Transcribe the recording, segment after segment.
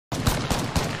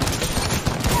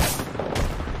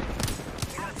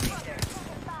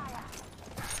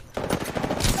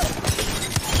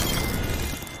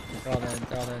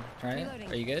all the right?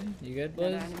 Are you good? You good,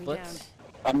 Blitz? Blitz?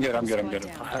 I'm good. I'm Oh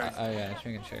yeah, just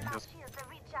making sure.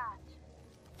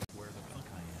 Where the fuck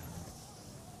I am?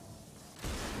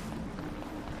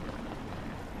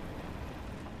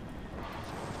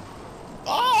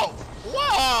 Oh!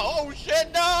 Wow! Oh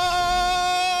shit!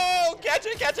 No! Catch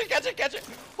it! Catch it! Catch it! Catch it!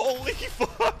 Holy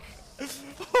fuck!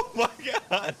 Oh my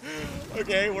god!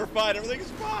 Okay, we're fine. Everything's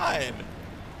fine.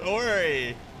 Don't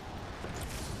worry.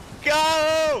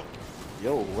 Go!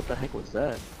 Yo, what the heck was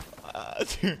that?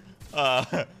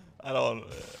 I don't.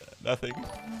 Nothing.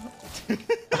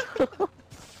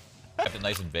 Kept it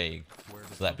nice and vague,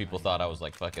 so that people thought I was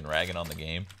like fucking ragging on the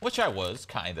game, which I was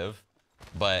kind of.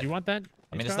 But you want that?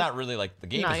 I mean, it's not really like the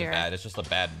game isn't bad. It's just a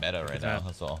bad meta right now.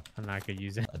 That's all. I'm not gonna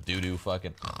use it. A doo-doo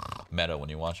fucking meta when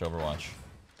you watch Overwatch.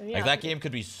 Yeah. Like that game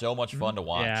could be so much fun to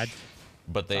watch. Yeah,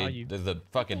 but the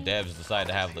fucking devs decided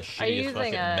to have the shittiest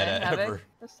fucking meta ever.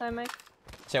 This time, Mike?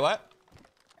 Say what?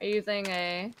 Are you using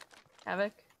a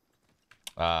Havoc?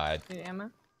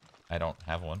 Ammo? I don't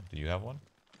have one. Do you have one?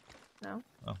 No.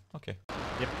 Oh, okay.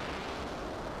 Yep.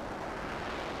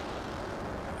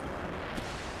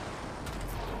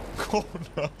 Oh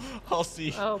no! I'll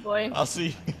see. Oh boy. I'll see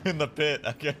you in the pit,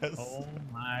 I guess. Oh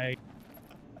my.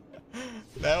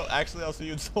 No, actually, I'll see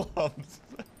you in slums.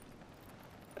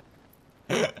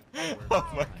 Oh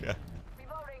my god.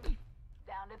 Reloading.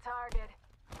 Down to target.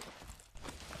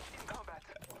 In combat.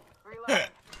 Reload.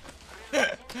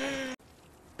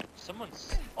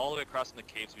 Someone's all the way across in the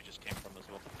caves we just came from as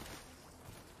well.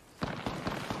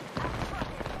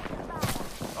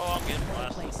 Oh, I'm getting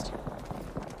blasted.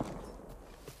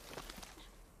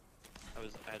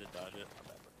 I had to dodge it.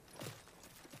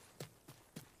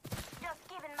 Just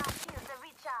giving my shields a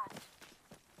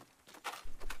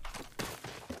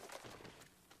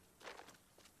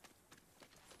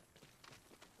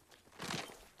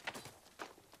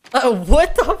recharge. What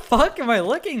the fuck am I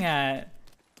looking at?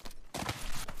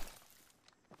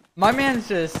 My man's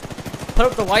just put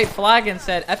up the white flag and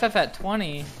said FF at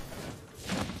 20.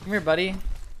 Come here, buddy.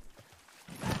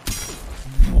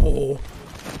 Oh.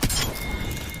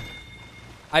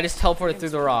 I just teleported through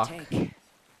the rock.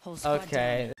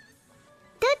 Okay.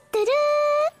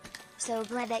 So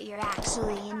glad that you're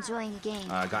actually enjoying the game.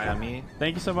 Guy on me.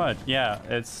 Thank you so much. Yeah,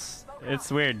 it's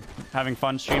weird having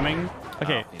fun streaming.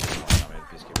 Okay.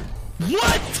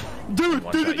 What? Dude.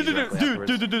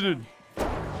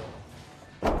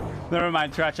 Never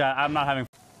mind, trash chat. I'm not having.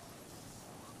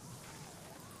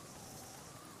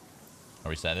 Are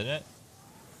we sending it?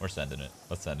 We're sending it.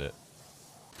 Let's send it.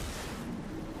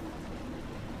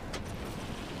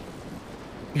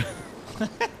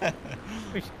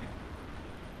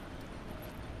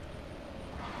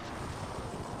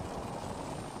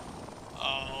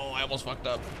 Oh, I almost fucked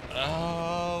up.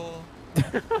 Oh.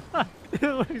 It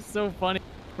looks so funny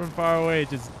from far away.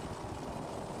 Just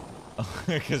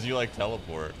because you like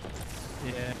teleport.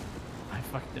 Yeah, I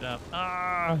fucked it up.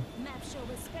 Ah.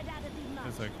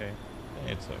 It's okay.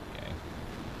 It's okay.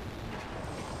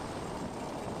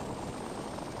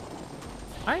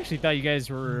 I actually thought you guys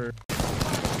were.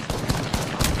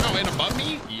 Oh, and above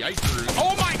me? Yikes.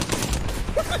 Oh my!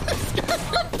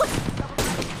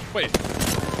 Wait.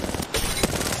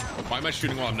 Why am I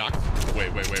shooting while I'm not?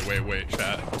 Wait,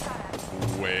 chat.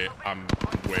 Wait.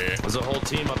 There's a whole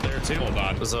team up there too. Hold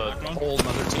on. There's a whole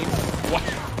another team. What?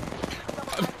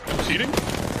 I'm cheating?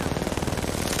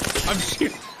 I'm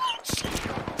cheating.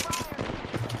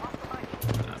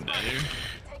 I'm dead here.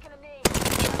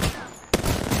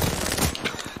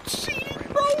 Cheating,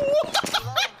 bro.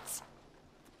 What?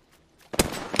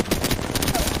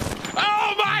 Oh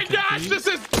my gosh,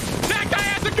 that guy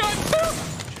has a gun too!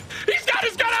 He's got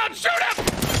his gun out, shoot him!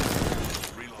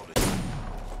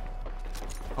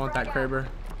 I want that Kraber.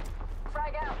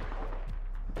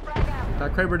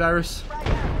 That Kraber, Dyrus.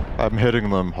 I'm hitting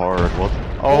them hard. What?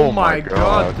 Oh my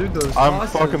god, dude, those I'm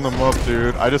bosses. fucking them up,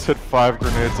 dude. I just hit 5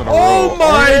 grenades in a row. Oh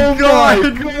my god!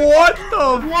 What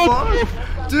the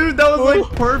fuck? Dude, that was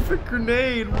like perfect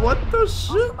grenade. What the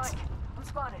shit?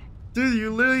 Dude, you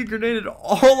literally grenaded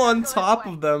all on top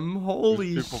of them.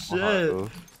 Holy shit.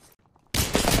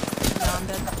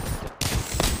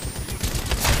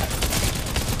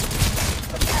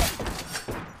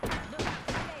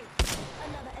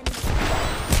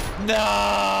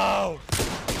 No!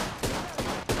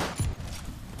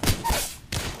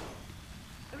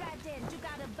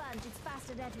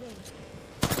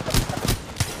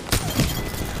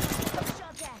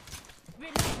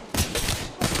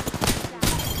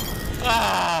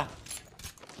 Ah!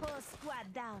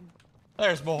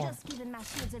 There's more. Just giving my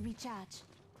shields a recharge.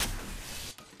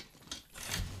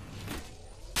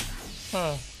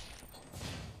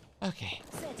 Okay,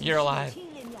 you're alive.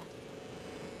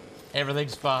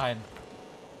 Everything's fine.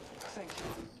 Thank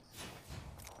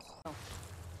you.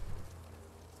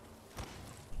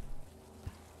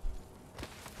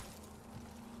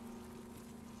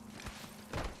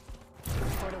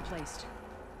 Portal placed.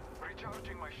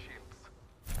 Recharging my shields.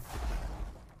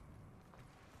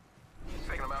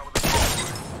 Taking them out with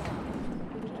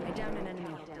I downed an enemy.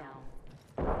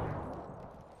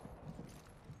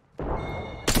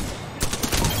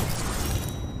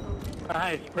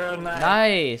 Nice, bro, nice.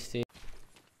 Nice, dude.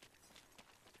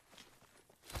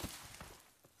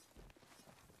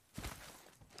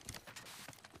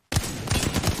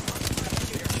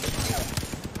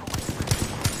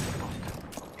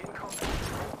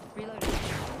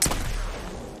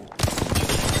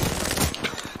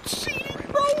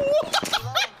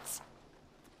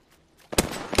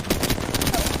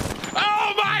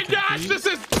 Oh my gosh, this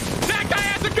is... That guy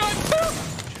has a gun too!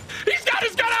 He's got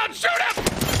his gun out, shoot him!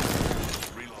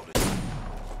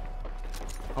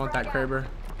 I want that Kraber.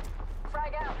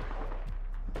 frag out.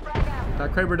 Frag out.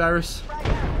 That Kraber, Dyrus.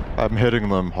 I'm hitting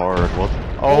them hard. What?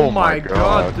 Oh my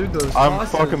god, dude, those I'm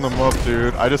bosses. fucking them up,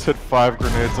 dude. I just hit 5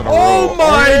 grenades in a row. Oh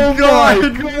my god!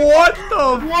 my What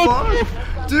the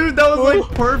fuck? Dude, that was like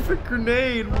perfect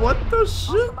grenade. What the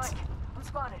shit? I'm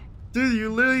spotted. Dude, you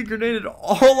literally grenaded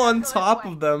all on top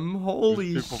of them.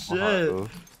 Holy There's people shit.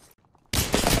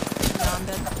 behind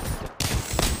us.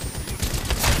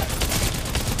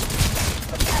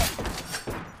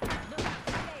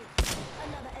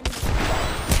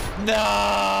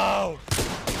 No!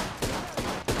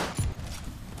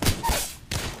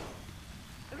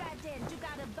 Right in, you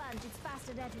got a bunch. It's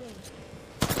faster that way.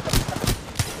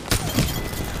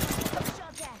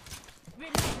 Shot that.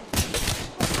 Reloading.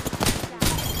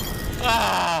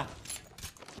 Ah!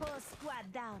 Whole squad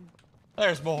down.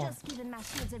 There's more. Just giving my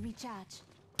shields a recharge.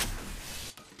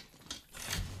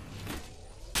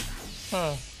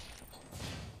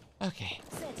 Okay,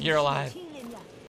 you're alive.